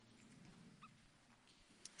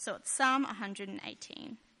So it's Psalm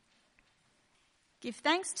 118. Give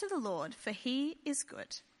thanks to the Lord, for he is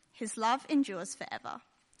good. His love endures forever.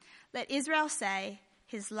 Let Israel say,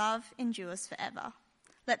 his love endures forever.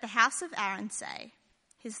 Let the house of Aaron say,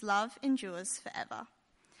 his love endures forever.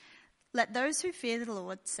 Let those who fear the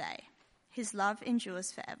Lord say, his love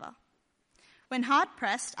endures forever. When hard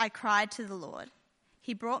pressed, I cried to the Lord.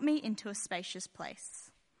 He brought me into a spacious place.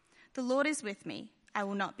 The Lord is with me. I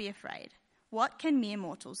will not be afraid. What can mere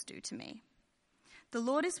mortals do to me? The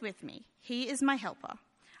Lord is with me. He is my helper.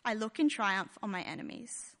 I look in triumph on my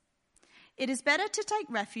enemies. It is better to take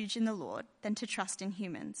refuge in the Lord than to trust in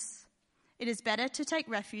humans. It is better to take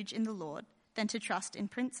refuge in the Lord than to trust in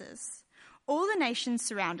princes. All the nations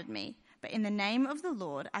surrounded me, but in the name of the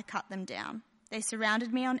Lord I cut them down. They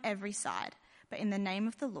surrounded me on every side, but in the name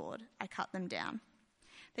of the Lord I cut them down.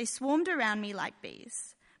 They swarmed around me like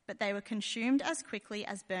bees, but they were consumed as quickly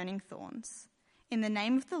as burning thorns. In the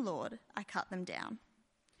name of the Lord, I cut them down.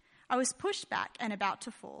 I was pushed back and about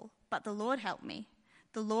to fall, but the Lord helped me.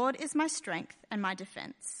 The Lord is my strength and my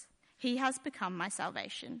defense. He has become my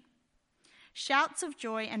salvation. Shouts of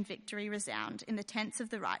joy and victory resound in the tents of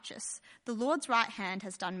the righteous. The Lord's right hand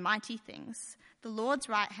has done mighty things. The Lord's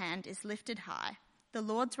right hand is lifted high. The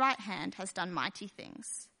Lord's right hand has done mighty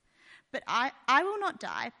things. But I will not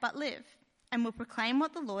die, but live, and will proclaim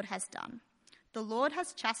what the Lord has done. The Lord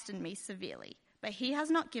has chastened me severely, but he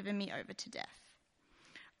has not given me over to death.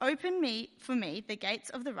 Open for me the gates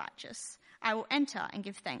of the righteous. I will enter and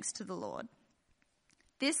give thanks to the Lord.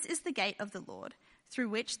 This is the gate of the Lord, through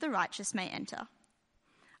which the righteous may enter.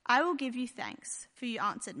 I will give you thanks, for you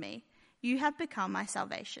answered me. You have become my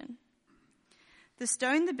salvation. The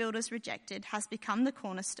stone the builders rejected has become the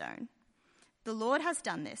cornerstone. The Lord has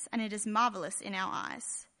done this, and it is marvelous in our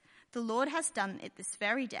eyes. The Lord has done it this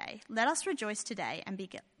very day. Let us rejoice today and be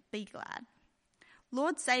glad.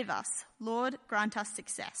 Lord, save us. Lord, grant us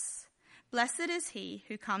success. Blessed is he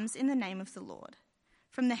who comes in the name of the Lord.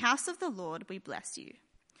 From the house of the Lord we bless you.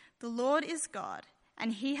 The Lord is God,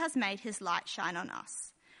 and he has made his light shine on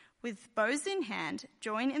us. With bows in hand,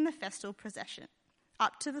 join in the festal procession,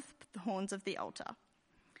 up to the horns of the altar.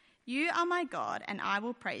 You are my God, and I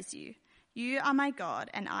will praise you. You are my God,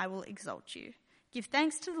 and I will exalt you. Give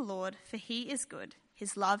thanks to the Lord, for he is good.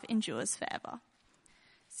 His love endures forever.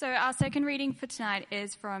 So our second reading for tonight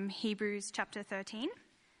is from Hebrews chapter 13.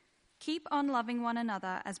 Keep on loving one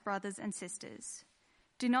another as brothers and sisters.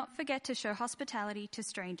 Do not forget to show hospitality to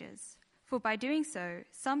strangers, for by doing so,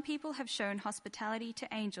 some people have shown hospitality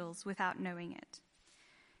to angels without knowing it.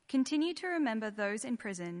 Continue to remember those in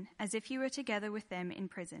prison as if you were together with them in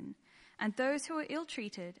prison, and those who are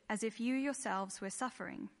ill-treated as if you yourselves were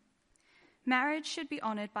suffering. Marriage should be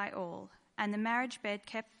honored by all, and the marriage bed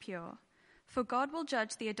kept pure, for God will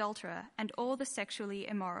judge the adulterer and all the sexually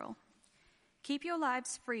immoral. Keep your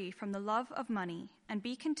lives free from the love of money, and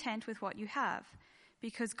be content with what you have,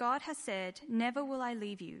 because God has said, "Never will I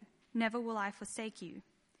leave you, never will I forsake you."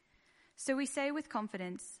 So we say with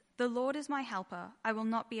confidence, "The Lord is my helper, I will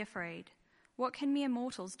not be afraid. What can mere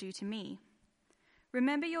mortals do to me?"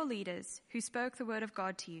 Remember your leaders who spoke the word of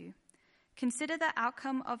God to you. Consider the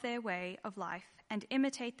outcome of their way of life and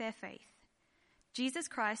imitate their faith. Jesus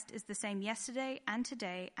Christ is the same yesterday and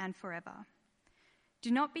today and forever. Do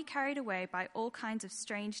not be carried away by all kinds of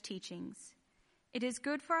strange teachings. It is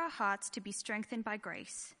good for our hearts to be strengthened by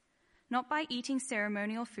grace, not by eating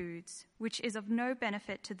ceremonial foods, which is of no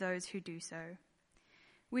benefit to those who do so.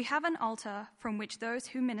 We have an altar from which those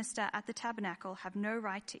who minister at the tabernacle have no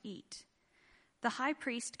right to eat. The high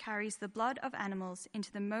priest carries the blood of animals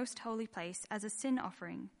into the most holy place as a sin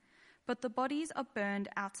offering, but the bodies are burned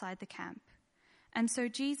outside the camp. And so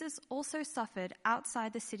Jesus also suffered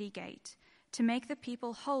outside the city gate to make the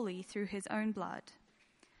people holy through his own blood.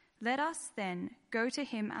 Let us, then, go to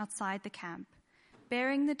him outside the camp,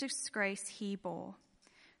 bearing the disgrace he bore.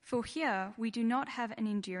 For here we do not have an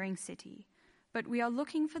enduring city, but we are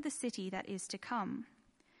looking for the city that is to come.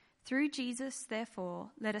 Through Jesus,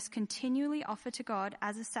 therefore, let us continually offer to God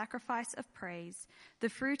as a sacrifice of praise the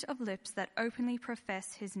fruit of lips that openly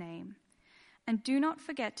profess his name. And do not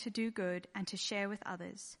forget to do good and to share with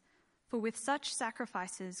others, for with such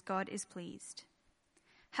sacrifices God is pleased.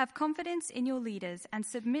 Have confidence in your leaders and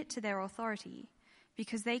submit to their authority,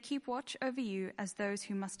 because they keep watch over you as those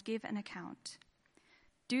who must give an account.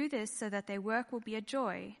 Do this so that their work will be a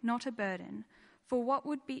joy, not a burden, for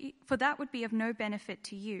that would be of no benefit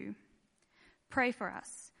to you. Pray for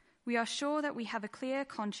us. We are sure that we have a clear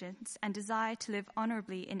conscience and desire to live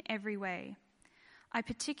honorably in every way. I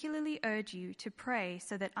particularly urge you to pray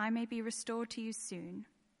so that I may be restored to you soon.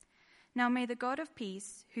 Now may the God of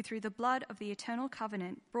peace, who through the blood of the eternal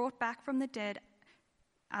covenant brought back from the dead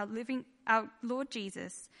our Lord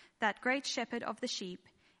Jesus, that great shepherd of the sheep,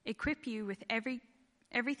 equip you with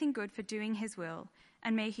everything good for doing his will,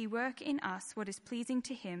 and may he work in us what is pleasing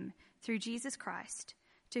to him through Jesus Christ,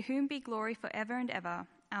 to whom be glory forever and ever.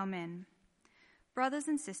 Amen. Brothers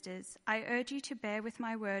and sisters, I urge you to bear with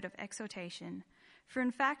my word of exhortation, for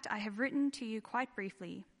in fact I have written to you quite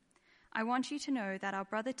briefly. I want you to know that our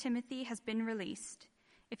brother Timothy has been released.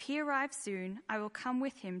 If he arrives soon, I will come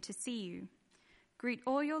with him to see you. Greet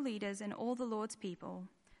all your leaders and all the Lord's people.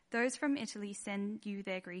 Those from Italy send you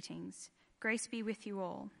their greetings. Grace be with you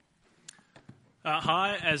all.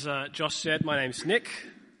 Hi, as Josh said, my name's Nick,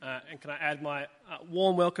 and can I add my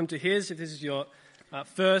warm welcome to his if this is your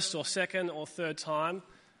first or second or third time.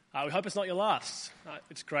 We hope it's not your last.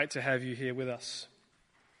 It's great to have you here with us.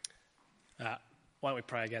 Why don't we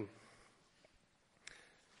pray again?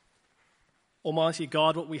 Almighty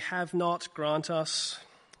God, what we have not, grant us.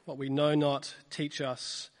 What we know not, teach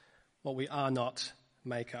us. What we are not,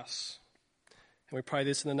 make us. And we pray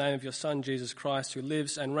this in the name of your Son, Jesus Christ, who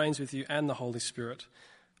lives and reigns with you and the Holy Spirit,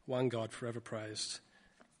 one God, forever praised.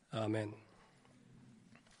 Amen.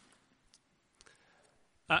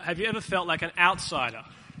 Have you ever felt like an outsider?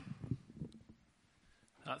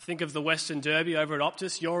 Think of the Western Derby over at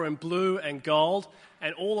Optus. You're in blue and gold,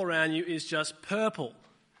 and all around you is just purple.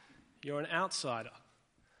 You're an outsider.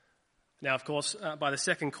 Now, of course, by the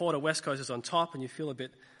second quarter, West Coast is on top, and you feel a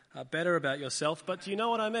bit better about yourself. But do you know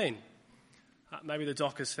what I mean? Maybe the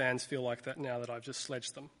Dockers fans feel like that now that I've just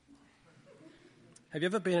sledged them. Have you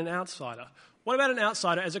ever been an outsider? What about an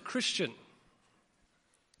outsider as a Christian?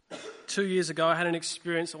 2 years ago, I had an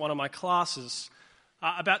experience at one of my classes.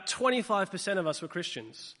 About 25% of us were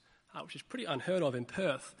Christians, which is pretty unheard of in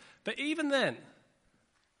Perth. But even then,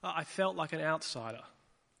 I felt like an outsider.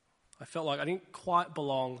 I felt like I didn't quite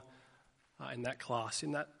belong in that class,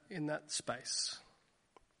 in that space.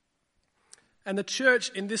 And the church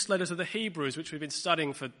in this letter to the Hebrews, which we've been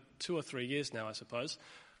studying for 2 or 3 years now, I suppose,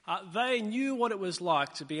 they knew what it was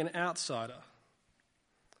like to be an outsider.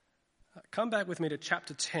 Come back with me to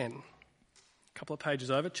chapter 10, a couple of pages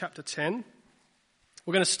over, chapter 10.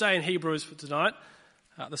 We're going to stay in Hebrews for tonight.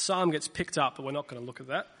 The psalm gets picked up, but we're not going to look at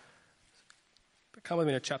that. But come with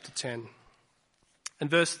me to chapter 10. And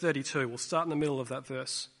verse 32, we'll start in the middle of that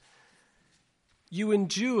verse. You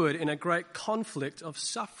endured in a great conflict of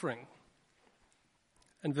suffering.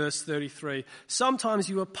 And verse 33, sometimes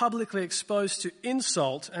you were publicly exposed to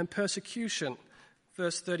insult and persecution.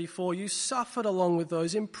 Verse 34, you suffered along with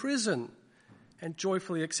those in prison and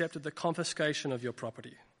joyfully accepted the confiscation of your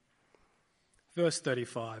property. Verse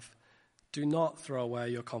 35, do not throw away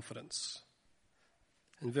your confidence.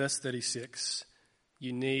 And verse 36,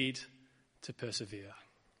 you need to persevere.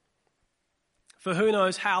 For who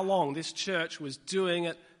knows how long this church was doing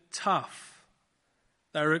it tough.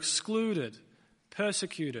 They were excluded,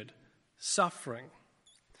 persecuted, suffering.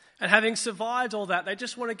 And having survived all that, they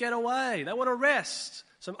just want to get away. They want to rest,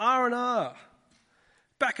 some R&R.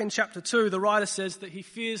 Back in chapter 2, the writer says that he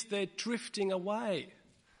fears they're drifting away.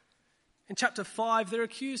 In chapter 5, they're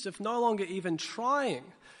accused of no longer even trying.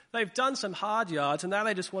 They've done some hard yards and now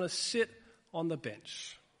they just want to sit on the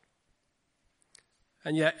bench.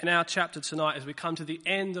 And yet, in our chapter tonight, as we come to the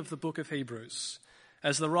end of the book of Hebrews,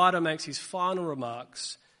 as the writer makes his final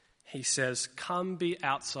remarks, he says, come be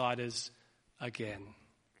outsiders again.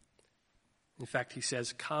 In fact, he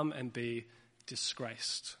says, come and be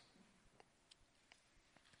disgraced.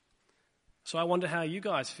 So I wonder how you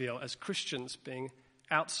guys feel as Christians being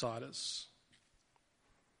outsiders.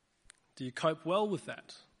 Do you cope well with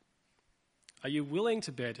that? Are you willing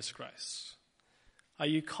to bear disgrace? Are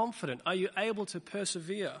you confident? Are you able to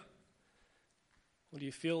persevere? Or do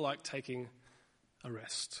you feel like taking a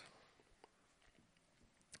rest?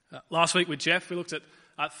 Last week with Jeff, we looked at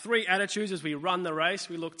 3 attitudes as we run the race.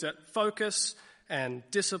 We looked at focus and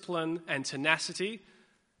discipline and tenacity.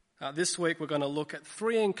 This week we're going to look at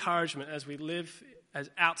 3 encouragement as we live as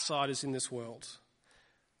outsiders in this world.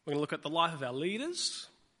 We're going to look at the life of our leaders.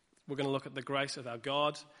 We're going to look at the grace of our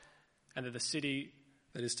God and at the city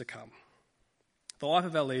that is to come. The life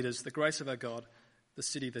of our leaders, the grace of our God, the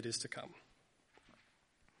city that is to come.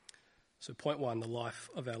 So point 1, the life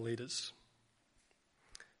of our leaders.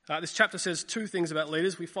 This chapter says 2 things about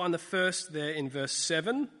leaders. We find the first there in verse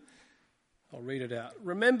 7. I'll read it out.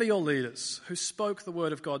 Remember your leaders who spoke the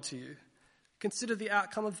word of God to you. Consider the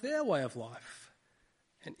outcome of their way of life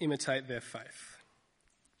and imitate their faith.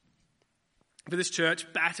 For this church,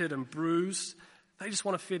 battered and bruised, they just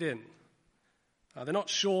want to fit in. They're not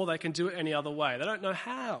sure they can do it any other way. They don't know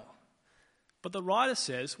how. But the writer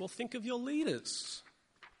says, well, think of your leaders.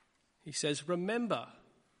 He says, remember,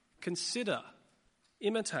 consider,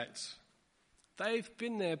 imitate. They've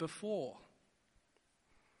been there before.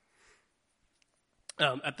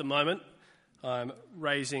 At the moment, I'm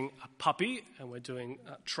raising a puppy and we're doing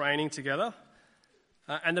training together.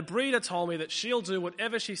 And the breeder told me that she'll do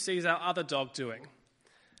whatever she sees our other dog doing.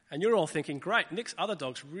 And you're all thinking, great, Nick's other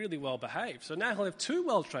dog's really well behaved. So now he'll have 2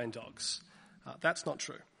 well-trained dogs. That's not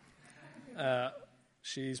true.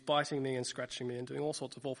 She's biting me and scratching me and doing all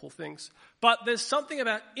sorts of awful things. But there's something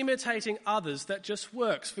about imitating others that just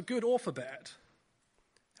works, for good or for bad.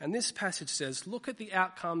 And this passage says, look at the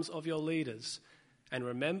outcomes of your leaders and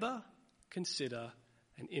remember, consider,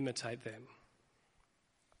 and imitate them.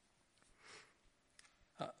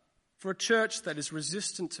 For a church that is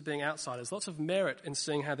resistant to being outsiders, lots of merit in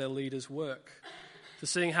seeing how their leaders work, to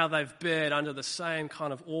seeing how they've bared under the same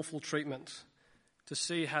kind of awful treatment, to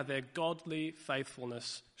see how their godly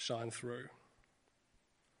faithfulness shine through.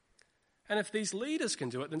 And if these leaders can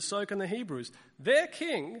do it, then so can the Hebrews. Their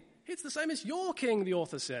king, it's the same as your king, the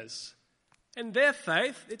author says. And their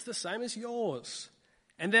faith, it's the same as yours.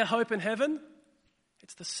 And their hope in heaven,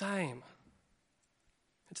 it's the same.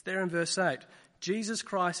 It's there in verse 8. Jesus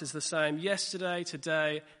Christ is the same yesterday,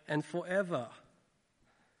 today, and forever.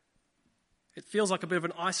 It feels like a bit of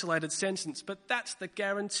an isolated sentence, but that's the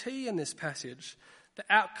guarantee in this passage. The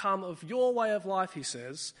outcome of your way of life, he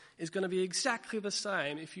says, is going to be exactly the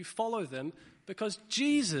same if you follow them, because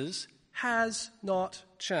Jesus has not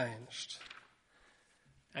changed.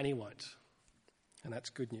 And he won't. And that's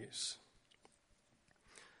good news.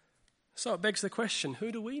 So it begs the question,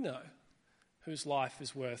 who do we know whose life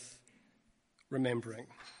is worth remembering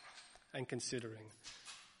and considering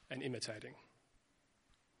and imitating?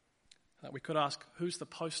 We could ask, who's the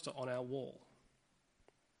poster on our wall?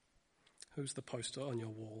 Who's the poster on your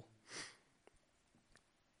wall?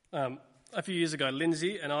 A few years ago,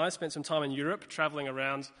 Lindsay and I spent some time in Europe travelling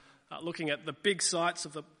around looking at the big sites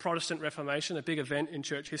of the Protestant Reformation, a big event in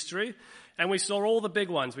church history. And we saw all the big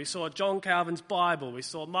ones. We saw John Calvin's Bible. We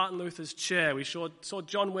saw Martin Luther's chair. We saw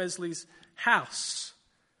John Wesley's house.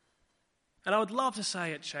 And I would love to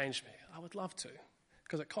say it changed me. I would love to,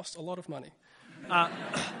 because it cost a lot of money.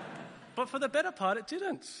 But for the better part, it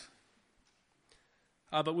didn't.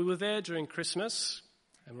 But we were there during Christmas,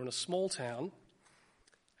 and we're in a small town,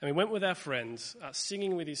 and we went with our friends,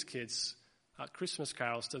 singing with his kids Christmas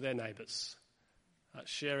carols to their neighbours,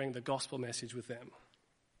 sharing the gospel message with them.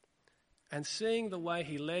 And seeing the way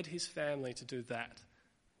he led his family to do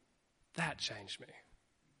that changed me.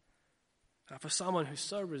 For someone who's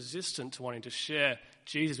so resistant to wanting to share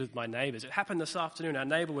Jesus with my neighbours. It happened this afternoon. Our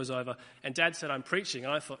neighbour was over and Dad said, I'm preaching.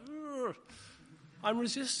 And I thought, I'm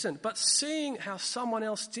resistant. But seeing how someone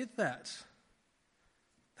else did that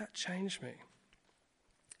changed me.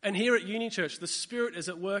 And here at Uni Church, the Spirit is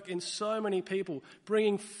at work in so many people,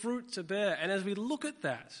 bringing fruit to bear. And as we look at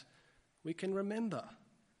that, we can remember,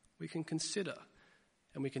 we can consider,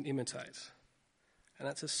 and we can imitate. And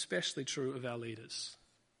that's especially true of our leaders.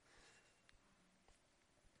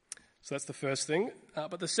 So that's the first thing.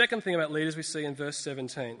 But the second thing about leaders we see in verse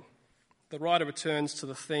 17. The writer returns to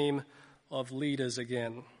the theme of leaders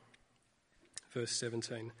again. Verse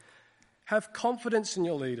 17. Have confidence in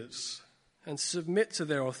your leaders and submit to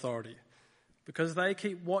their authority, because they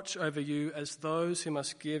keep watch over you as those who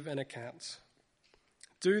must give an account.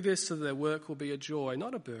 Do this so that their work will be a joy,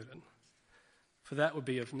 not a burden, for that would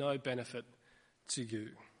be of no benefit to you.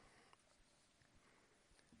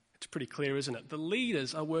 It's pretty clear, isn't it? The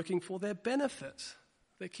leaders are working for their benefit.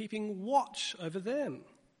 They're keeping watch over them.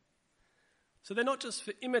 So they're not just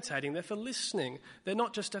for imitating, they're for listening. They're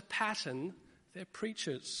not just a pattern, they're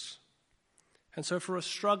preachers. And so for a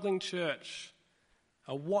struggling church,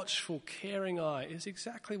 a watchful, caring eye is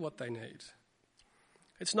exactly what they need.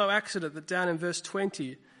 It's no accident that down in verse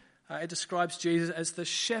 20, it describes Jesus as the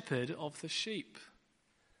shepherd of the sheep.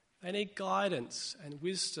 They need guidance and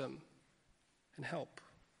wisdom and help.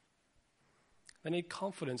 They need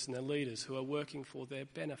confidence in their leaders who are working for their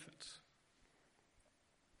benefit.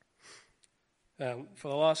 For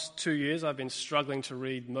the last 2 years, I've been struggling to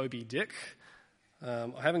read Moby Dick. I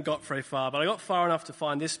haven't got very far, but I got far enough to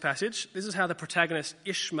find this passage. This is how the protagonist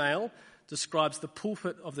Ishmael describes the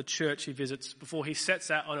pulpit of the church he visits before he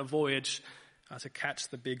sets out on a voyage to catch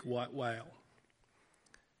the big white whale.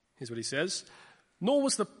 Here's what he says. Nor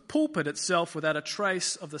was the pulpit itself without a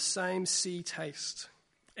trace of the same sea taste.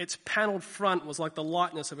 Its panelled front was like the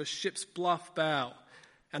lightness of a ship's bluff bow,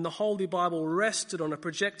 and the Holy Bible rested on a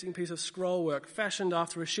projecting piece of scrollwork fashioned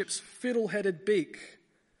after a ship's fiddle-headed beak.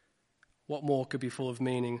 What more could be full of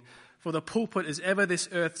meaning? For the pulpit is ever this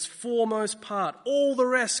earth's foremost part. All the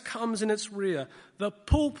rest comes in its rear. The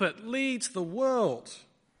pulpit leads the world.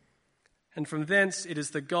 And from thence it is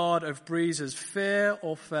the god of breezes, fair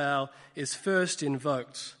or foul, is first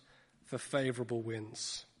invoked for favourable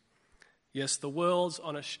winds. Yes, the world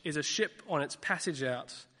is a ship on its passage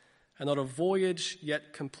out, and not a voyage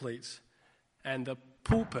yet complete, and the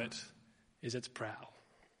pulpit is its prow.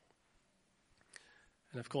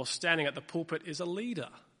 And of course, standing at the pulpit is a leader.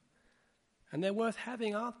 And they're worth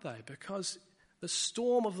having, aren't they? Because the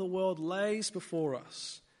storm of the world lays before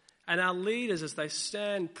us. And our leaders, as they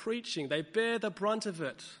stand preaching, they bear the brunt of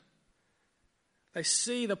it. They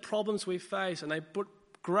see the problems we face and they put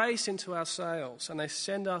grace into our sails and they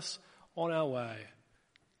send us on our way.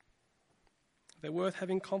 They're worth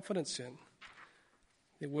having confidence in.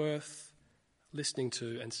 They're worth listening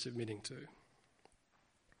to and submitting to.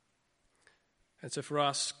 And so for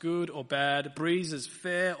us, good or bad, breezes,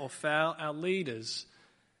 fair or foul, our leaders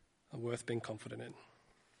are worth being confident in.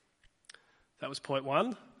 That was point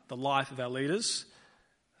 1, the life of our leaders.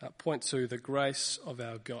 Point 2, the grace of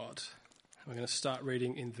our God. We're going to start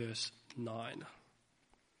reading in verse 9.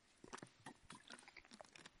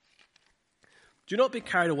 Do not be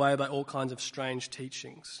carried away by all kinds of strange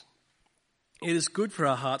teachings. It is good for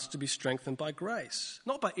our hearts to be strengthened by grace,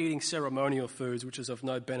 not by eating ceremonial foods, which is of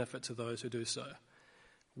no benefit to those who do so.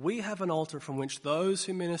 We have an altar from which those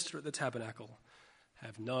who minister at the tabernacle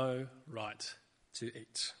have no right to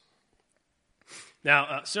eat.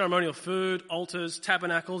 Now, ceremonial food, altars,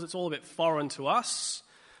 tabernacles, it's all a bit foreign to us,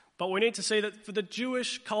 but we need to see that for the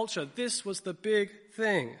Jewish culture, this was the big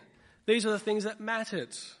thing. These are the things that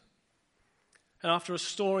mattered. And after a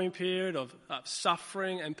stormy period of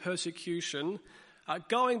suffering and persecution,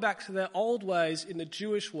 going back to their old ways in the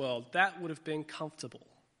Jewish world, that would have been comfortable.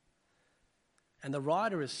 And the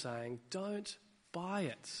writer is saying, don't buy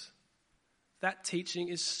it. That teaching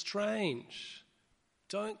is strange.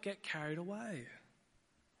 Don't get carried away.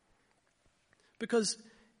 Because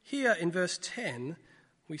here in verse 10,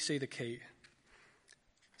 we see the key.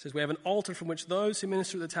 It says, we have an altar from which those who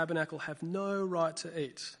minister at the tabernacle have no right to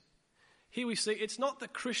eat. Here we see it's not the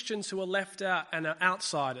Christians who are left out and are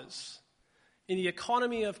outsiders. In the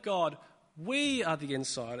economy of God, we are the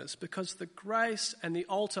insiders because the grace and the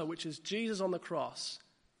altar, which is Jesus on the cross,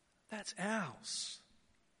 that's ours.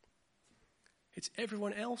 It's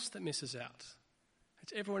everyone else that misses out.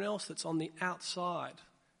 It's everyone else that's on the outside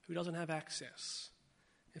who doesn't have access.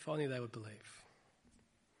 If only they would believe.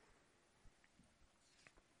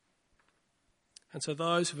 And so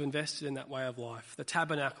those who've invested in that way of life, the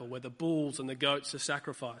tabernacle where the bulls and the goats are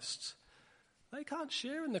sacrificed, they can't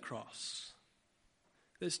share in the cross.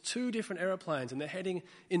 There's 2 different aeroplanes and they're heading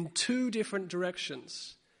in 2 different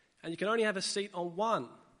directions. And you can only have a seat on one.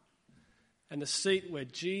 And the seat where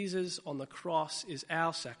Jesus on the cross is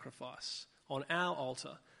our sacrifice, on our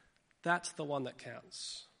altar, that's the one that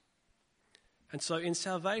counts. And so in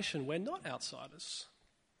salvation, we're not outsiders.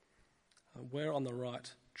 We're on the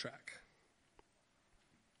right track.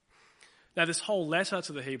 Now, this whole letter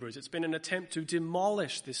to the Hebrews, it's been an attempt to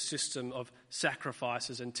demolish this system of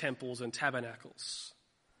sacrifices and temples and tabernacles.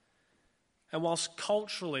 And whilst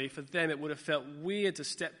culturally, for them, it would have felt weird to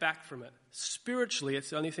step back from it, spiritually,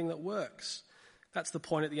 it's the only thing that works. That's the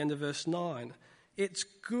point at the end of verse 9. It's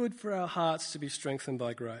good for our hearts to be strengthened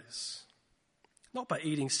by grace. Not by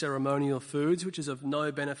eating ceremonial foods, which is of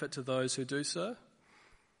no benefit to those who do so.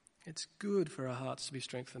 It's good for our hearts to be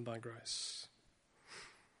strengthened by grace.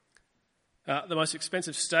 The most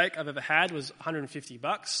expensive steak I've ever had was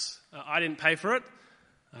 $150. I didn't pay for it.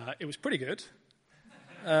 It was pretty good.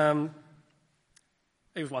 It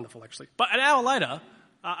was wonderful, actually. But an hour later,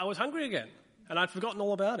 I was hungry again, and I'd forgotten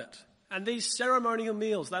all about it. And these ceremonial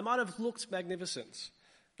meals, they might have looked magnificent.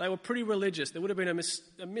 They were pretty religious. There would have been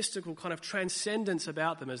a mystical kind of transcendence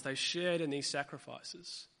about them as they shared in these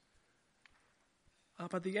sacrifices.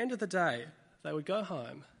 But at the end of the day, they would go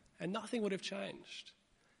home, and nothing would have changed.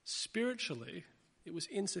 Spiritually, it was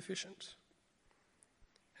insufficient.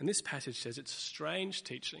 And this passage says it's strange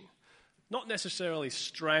teaching. Not necessarily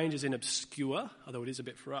strange as in obscure, although it is a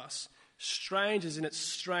bit for us. Strange as in it's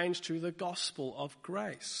strange to the gospel of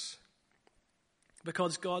grace.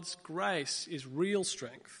 Because God's grace is real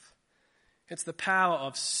strength. It's the power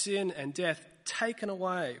of sin and death taken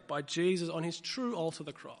away by Jesus on his true altar,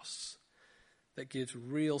 the cross, that gives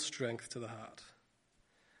real strength to the heart.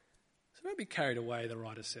 So don't be carried away, the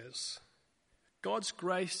writer says. God's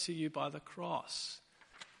grace to you by the cross.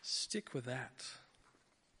 Stick with that.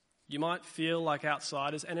 You might feel like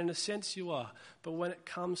outsiders, and in a sense you are, but when it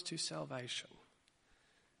comes to salvation,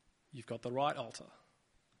 you've got the right altar,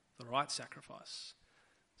 the right sacrifice.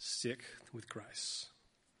 stick with grace.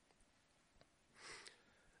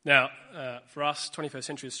 Now, for us, 21st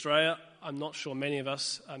century Australia, I'm not sure many of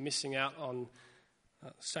us are missing out on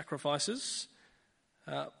sacrifices,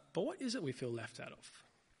 but what is it we feel left out of?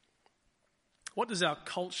 What does our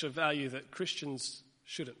culture value that Christians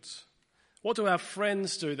shouldn't? What do our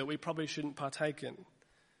friends do that we probably shouldn't partake in?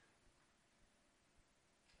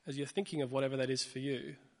 As you're thinking of whatever that is for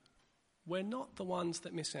you, we're not the ones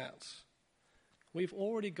that miss out. We've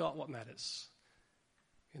already got what matters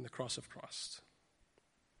in the cross of Christ.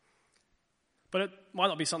 But it might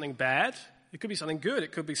not be something bad. It could be something good.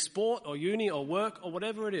 It could be sport or uni or work or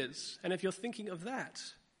whatever it is. And if you're thinking of that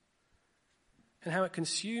and how it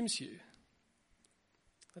consumes you,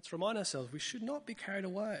 let's remind ourselves we should not be carried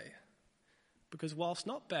away, because whilst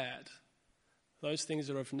not bad, those things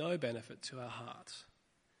are of no benefit to our heart.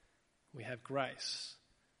 We have grace.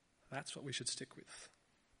 That's what we should stick with.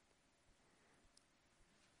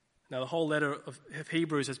 Now, the whole letter of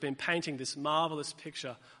Hebrews has been painting this marvelous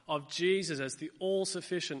picture of Jesus as the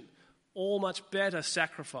all-sufficient, all-much better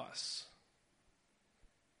sacrifice.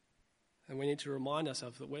 And we need to remind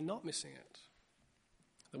ourselves that we're not missing it,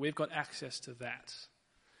 that we've got access to that,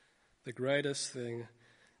 the greatest thing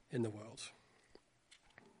in the world.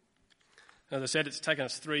 As I said, it's taken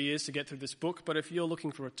us 3 years to get through this book, but if you're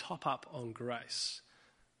looking for a top-up on grace,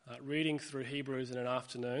 reading through Hebrews in an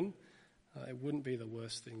afternoon, it wouldn't be the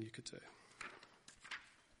worst thing you could do.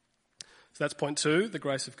 So that's point 2, the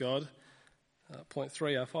grace of God. Point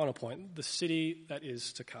 3, our final point, the city that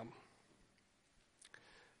is to come.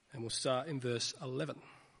 And we'll start in verse 11.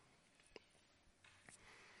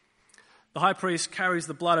 The high priest carries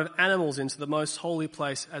the blood of animals into the most holy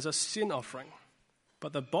place as a sin offering,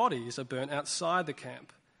 but the bodies are burnt outside the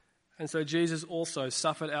camp. And so Jesus also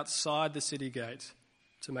suffered outside the city gate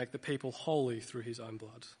to make the people holy through his own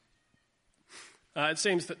blood. It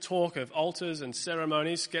seems that talk of altars and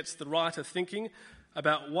ceremonies gets the writer thinking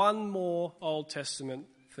about one more Old Testament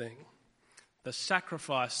thing, the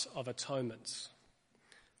sacrifice of atonement.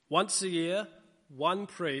 Once a year, one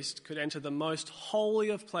priest could enter the most holy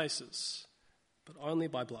of places, but only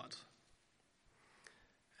by blood.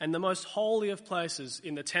 And the most holy of places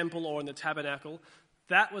in the temple or in the tabernacle,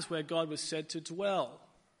 that was where God was said to dwell.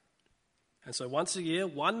 And so once a year,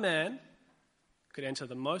 one man could enter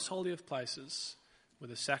the most holy of places with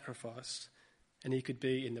a sacrifice, and he could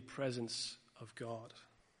be in the presence of God.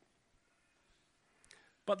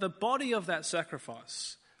 But the body of that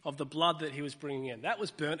sacrifice, of the blood that he was bringing in, that was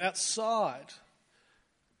burnt outside.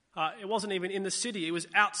 It wasn't even in the city. It was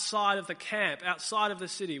outside of the camp, outside of the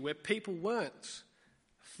city, where people weren't.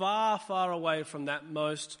 Far, far away from that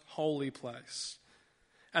most holy place.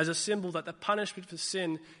 As a symbol that the punishment for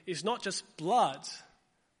sin is not just blood,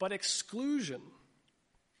 but exclusion.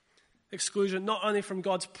 Exclusion not only from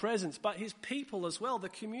God's presence, but his people as well, the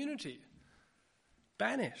community.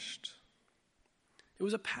 Banished. It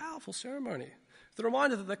was a powerful ceremony. The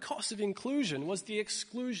reminder that the cost of inclusion was the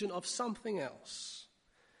exclusion of something else.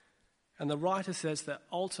 And the writer says that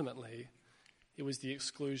ultimately it was the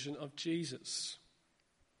exclusion of Jesus,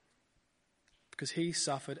 because he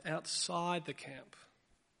suffered outside the camp.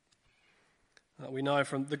 We know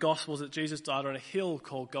from the Gospels that Jesus died on a hill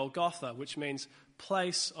called Golgotha, which means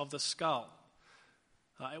place of the skull.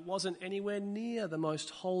 It wasn't anywhere near the most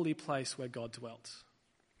holy place where God dwelt.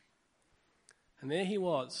 And there he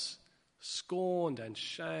was, scorned and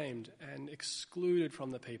shamed and excluded from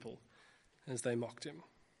the people as they mocked him.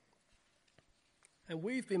 And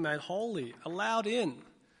we've been made holy, allowed in,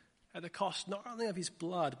 at the cost not only of his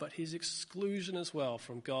blood, but his exclusion as well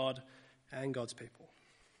from God and God's people.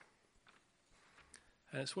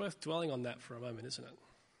 And it's worth dwelling on that for a moment, isn't it?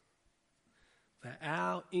 That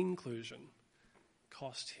our inclusion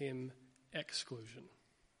cost him exclusion.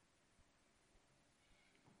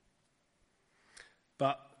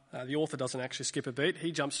 But the author doesn't actually skip a beat.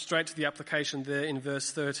 He jumps straight to the application there in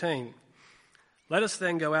verse 13. Let us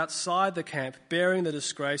then go outside the camp, bearing the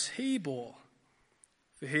disgrace he bore.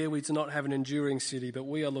 For here we do not have an enduring city, but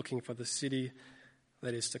we are looking for the city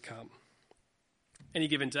that is to come. Any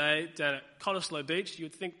given day down at Cottesloe Beach, you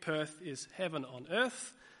would think Perth is heaven on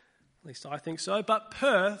earth. At least I think so. But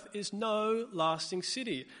Perth is no lasting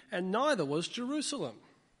city, and neither was Jerusalem.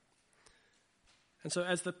 And so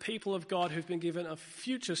as the people of God who've been given a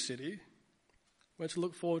future city, we're to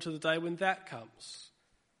look forward to the day when that comes.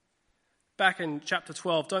 Back in chapter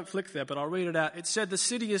 12, don't flick there, but I'll read it out. It said the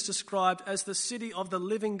city is described as the city of the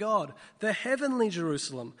living God, the heavenly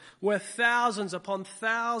Jerusalem, where thousands upon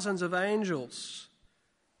thousands of angels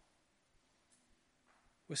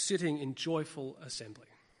were sitting in joyful assembly.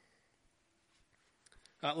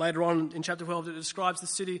 Later on in chapter 12, it describes the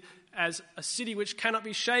city as a city which cannot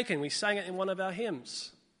be shaken. We sang it in one of our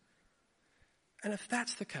hymns. And if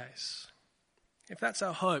that's the case, if that's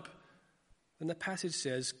our hope, then the passage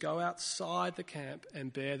says, go outside the camp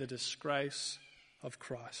and bear the disgrace of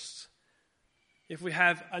Christ. If we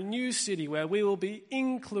have a new city where we will be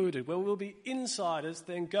included, where we will be insiders,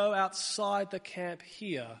 then go outside the camp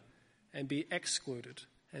here and be excluded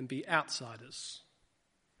and be outsiders.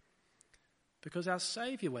 Because our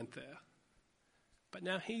Saviour went there, but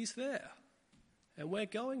now he's there, and we're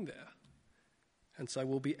going there. And so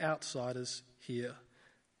we'll be outsiders here,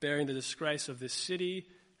 bearing the disgrace of this city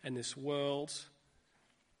and this world,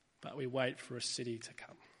 but we wait for a city to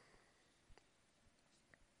come.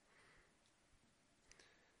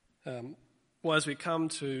 Well, as we come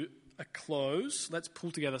to a close, let's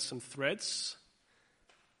pull together some threads.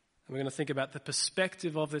 And we're going to think about the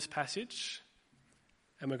perspective of this passage,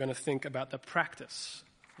 and we're going to think about the practice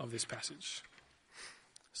of this passage.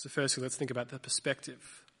 So firstly, let's think about the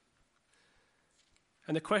perspective.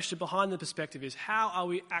 And the question behind the perspective is, how are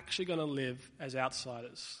we actually going to live as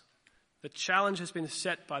outsiders? The challenge has been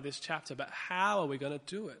set by this chapter, but how are we going to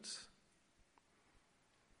do it?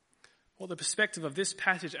 Well, the perspective of this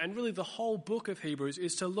passage, and really the whole book of Hebrews,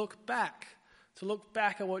 is to look back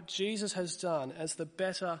at what Jesus has done as the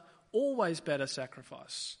better, always better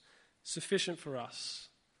sacrifice, sufficient for us,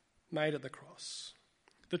 made at the cross.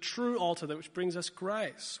 The true altar that which brings us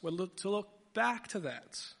grace. We're to look back to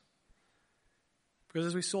that. Because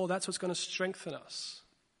as we saw, that's what's going to strengthen us.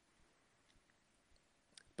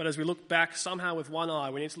 But as we look back somehow with one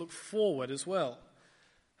eye, we need to look forward as well.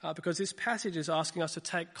 Because this passage is asking us to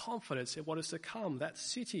take confidence in what is to come, that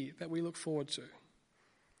city that we look forward to.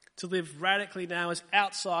 To live radically now as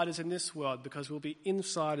outsiders in this world, because we'll be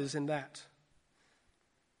insiders in that.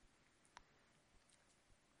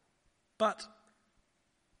 But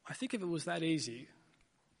I think if it was that easy,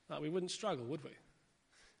 we wouldn't struggle, would we?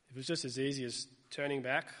 If it was just as easy as turning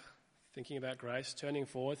back, thinking about grace, turning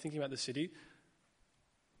forward, thinking about the city,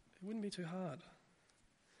 it wouldn't be too hard.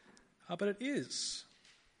 But it is.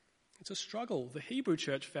 It's a struggle. The Hebrew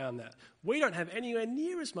church found that. We don't have anywhere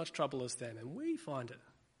near as much trouble as them, and we find it.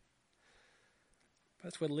 But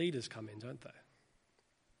that's where leaders come in, don't they?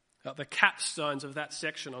 The capstones of that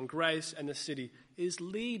section on grace and the city is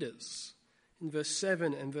leaders in verse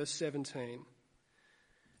 7 and verse 17.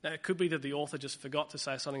 Now, it could be that the author just forgot to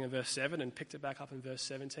say something in verse 7 and picked it back up in verse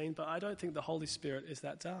 17, but I don't think the Holy Spirit is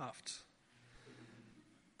that daft.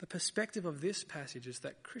 The perspective of this passage is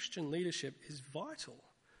that Christian leadership is vital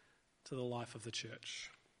to the life of the church,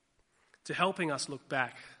 to helping us look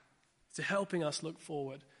back, to helping us look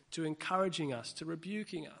forward, to encouraging us, to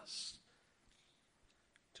rebuking us,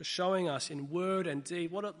 to showing us in word and deed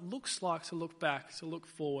what it looks like to look back, to look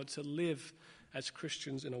forward, to live as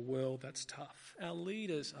Christians in a world that's tough. Our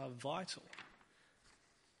leaders are vital.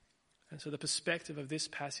 And so the perspective of this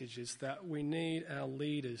passage is that we need our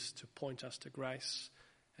leaders to point us to grace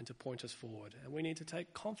and to point us forward. And we need to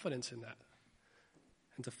take confidence in that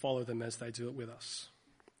and to follow them as they do it with us.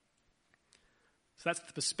 So that's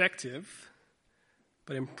the perspective,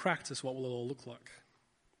 but in practice, what will it all look like?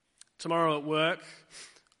 Tomorrow at work,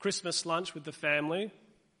 Christmas lunch with the family.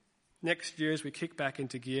 Next year, as we kick back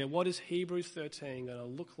into gear, what is Hebrews 13 going to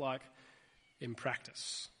look like in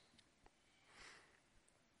practice?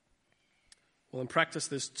 Well, in practice,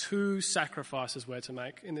 there's two sacrifices we're to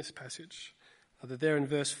make in this passage. They're there in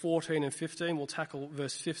verse 14 and 15. We'll tackle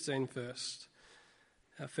verse 15 first.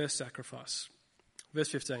 Our first sacrifice. Verse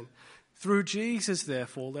 15. Through Jesus,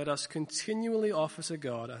 therefore, let us continually offer to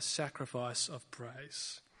God a sacrifice of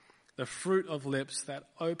praise, the fruit of lips that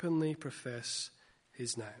openly profess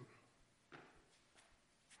his name.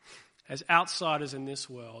 As outsiders in this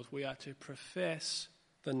world, we are to profess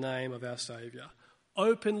the name of our Saviour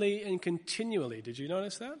openly and continually. Did you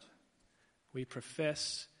notice that? We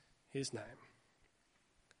profess his name.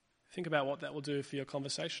 Think about what that will do for your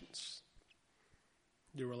conversations,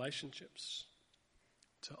 your relationships,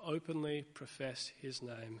 to openly profess his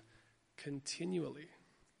name continually.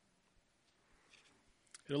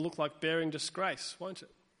 It'll look like bearing disgrace, won't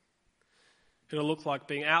it? It'll look like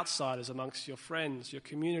being outsiders amongst your friends, your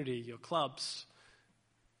community, your clubs,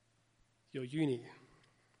 your uni.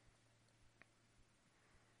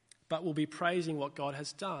 But we'll be praising what God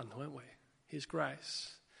has done, won't we? His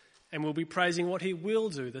grace. And we'll be praising what he will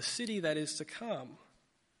do, the city that is to come.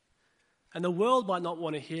 And the world might not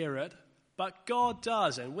want to hear it, but God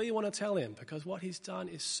does, and we want to tell him because what he's done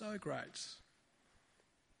is so great.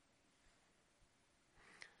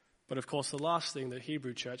 But of course, the last thing the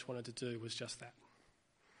Hebrew church wanted to do was just that.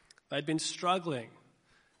 They'd been struggling.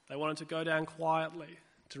 They wanted to go down quietly.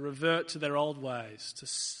 to revert to their old ways, to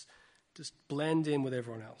just blend in with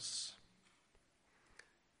everyone else.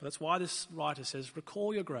 But that's why this writer says,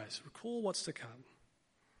 recall your grace, recall what's to come.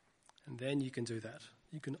 And then you can do that.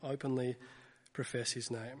 You can openly profess his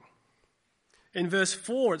name. In verse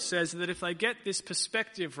 4, it says that if they get this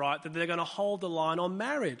perspective right, that they're going to hold the line on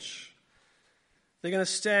marriage. They're going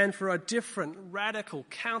to stand for a different, radical,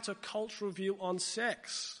 countercultural view on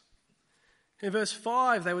sex. In verse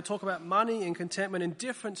 5, they would talk about money and contentment in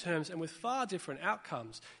different terms and with far different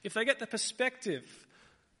outcomes. If they get the perspective,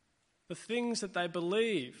 the things that they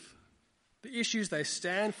believe, the issues they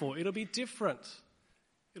stand for, it'll be different.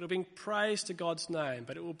 It'll bring praise to God's name,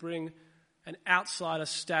 but it will bring an outsider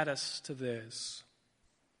status to theirs.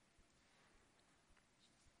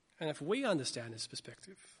 And if we understand this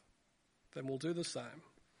perspective, then we'll do the same.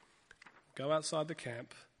 Go outside the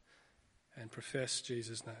camp and profess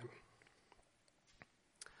Jesus' name.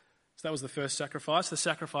 So that was the first sacrifice, the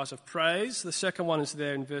sacrifice of praise. The second one is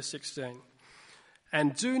there in verse 16.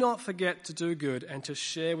 And do not forget to do good and to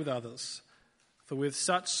share with others, for with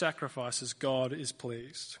such sacrifices God is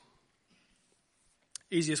pleased.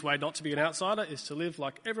 Easiest way not to be an outsider is to live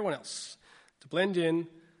like everyone else, to blend in,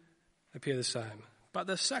 appear the same. But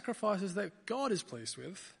the sacrifices that God is pleased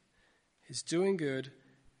with is doing good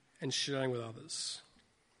and sharing with others.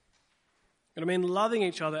 And I mean loving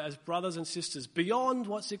each other as brothers and sisters beyond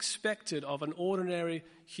what's expected of an ordinary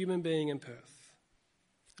human being in Perth.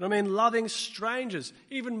 And I mean loving strangers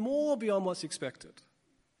even more beyond what's expected.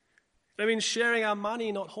 And I mean sharing our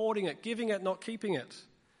money, not hoarding it, giving it, not keeping it.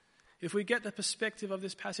 If we get the perspective of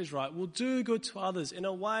this passage right, we'll do good to others in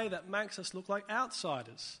a way that makes us look like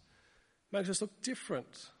outsiders, makes us look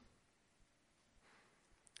different.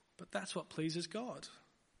 But that's what pleases God,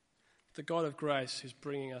 the God of grace who's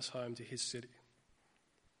bringing us home to his city.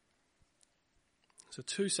 So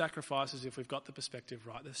 2 sacrifices if we've got the perspective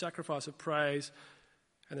right, the sacrifice of praise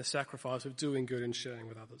and the sacrifice of doing good and sharing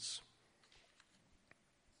with others.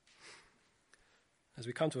 As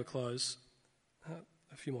we come to a close,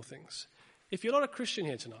 a few more things. If you're not a Christian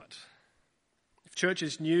here tonight, if church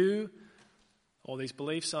is new or these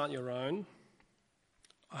beliefs aren't your own,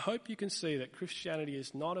 I hope you can see that Christianity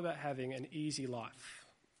is not about having an easy life.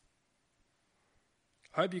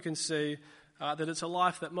 I hope you can see that it's a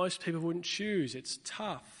life that most people wouldn't choose. It's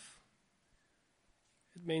tough.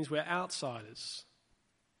 It means we're outsiders.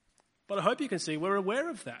 But I hope you can see we're aware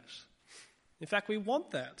of that. In fact, we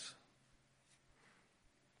want that.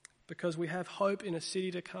 Because we have hope in a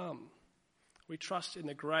city to come. We trust in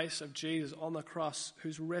the grace of Jesus on the cross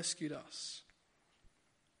who's rescued us.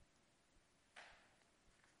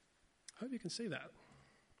 I hope you can see that.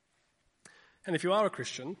 And if you are a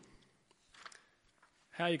Christian,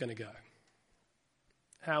 how are you going to go?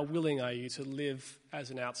 How willing are you to live as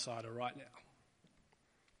an outsider right now?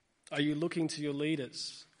 Are you looking to your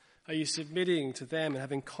leaders? Are you submitting to them and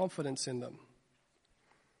having confidence in them?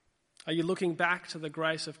 Are you looking back to the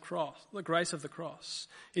grace of the cross?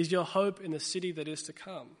 Is your hope in the city that is to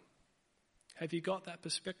come? Have you got that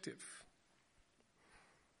perspective?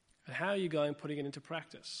 And how are you going putting it into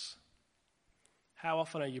practice? How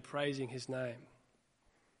often are you praising his name?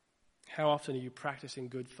 How often are you practicing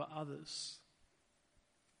good for others?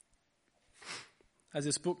 As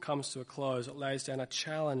this book comes to a close, it lays down a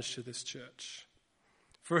challenge to this church.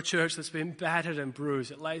 For a church that's been battered and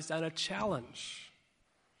bruised, it lays down a challenge.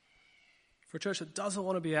 For a church that doesn't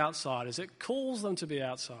want to be outsiders, it calls them to be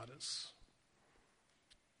outsiders.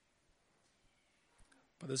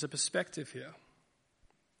 But there's a perspective here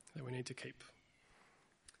that we need to keep.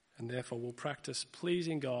 And therefore we'll practice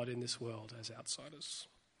pleasing God in this world as outsiders.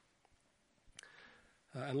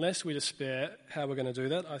 Unless we despair how we're going to do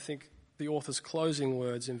that, I think the author's closing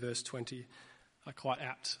words in verse 20 are quite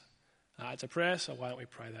apt. It's a prayer, so why don't we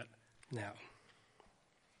pray that now?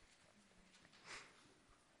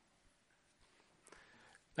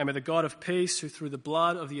 And may the God of peace, who through the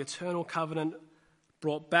blood of the eternal covenant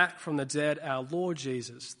brought back from the dead our Lord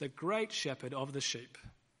Jesus, the great shepherd of the sheep,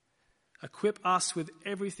 equip us with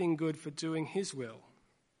everything good for doing his will.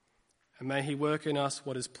 And may he work in us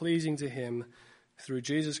what is pleasing to him through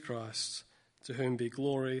Jesus Christ, to whom be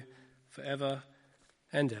glory forever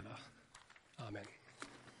and ever. Amen.